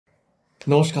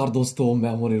नमस्कार दोस्तों, मैं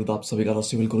हूं अनिरुद्ध, आप सभी का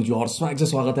सिविल गुरुजी और स्वैग से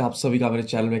स्वागत है आप सभी का मेरे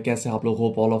चैनल में। कैसे आप लोग?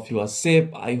 Hope all of you are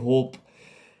safe. I hope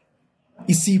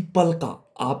इसी पल का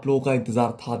आप लोगों का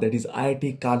इंतजार था, that is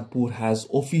IIT Kanpur has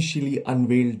officially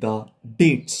unveiled the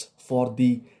dates for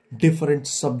the different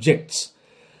subjects.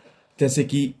 जैसे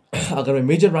कि अगर मैं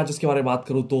मेजर ब्रांचेस के बारे में बात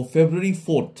करूं तो February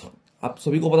 4th, आप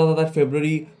सभी को पता था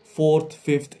February 4th,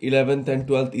 5th, 11th and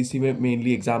 12th इसी में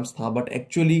मेनली एग्जाम्स था। बट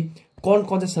एक्चुअली कौन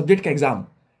कौन से सब्जेक्ट का एग्जाम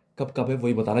कब कब है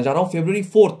वही बताने जा रहा हूँ। February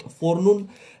 4th फोरनून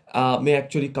में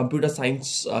एक्चुअली कंप्यूटर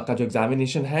साइंस का जो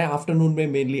एग्जामिनेशन है, आफ्टरनून में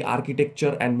मेनली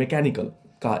आर्किटेक्चर एंड मैकेनिकल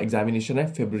का एग्जामिनेशन है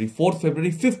February 4th।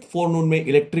 February 5th फोरनून में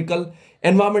electrical,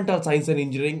 environmental science and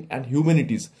engineering and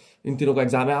humanities, इन तीनों का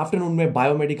एग्जाम है। आफ्टरनून में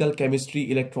बायोमेडिकल, केमिस्ट्री,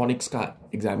 इलेक्ट्रॉनिक्स का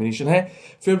एग्जामिनेशन है।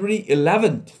 February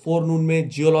 11th फोरनून में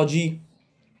geology,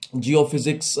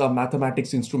 geophysics,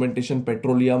 mathematics, instrumentation,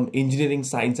 petroleum, engineering,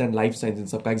 science and life science, इन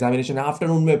सबका एग्जामिनेशन है।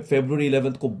 आफ्टरनून में February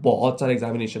 11th को बहुत सारे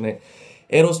एग्जामिनेशन है।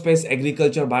 Aerospace,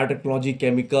 agriculture, biotechnology,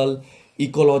 chemical,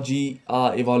 ecology,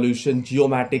 evolution,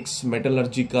 geomatics,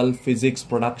 metallurgical, physics,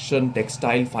 production,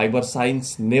 textile, fibre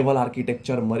science, naval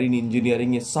architecture, marine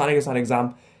engineering, ये सारे के सारे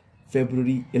एग्जाम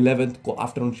February 11th को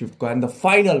आफ्टरनून शिफ्ट को। And the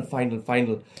final final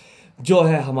final जो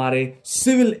है हमारे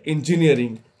civil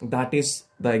engineering, that is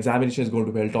the examination is going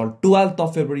to be held on 12th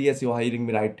of February। Yes, you are hearing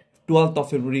me right, 12th of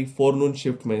February फोरनून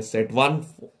shift में set 1,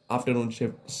 afternoon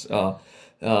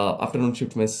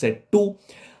shift में set 2,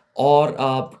 और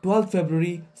 12th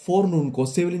February फोरनून को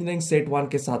civil engineering set 1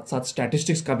 के साथ साथ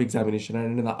statistics का भी examination है।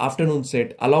 And afternoon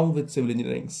set along with civil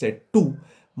engineering set 2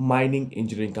 mining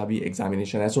engineering का भी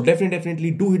एग्जामिनेशन है। So definitely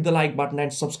do hit the like button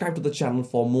and subscribe to the channel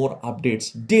for more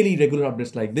updates, daily regular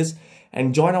updates like this,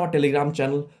 and join our Telegram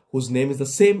channel whose name is the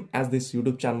same as this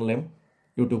YouTube channel name.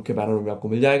 YouTube के banner में आपको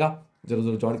मिल जाएगा, जरूर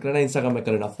जरूर join करना, Instagram में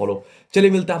करना follow.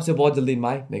 चलिए मिलते हैं आपसे बहुत जल्दी in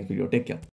my next video. Take care.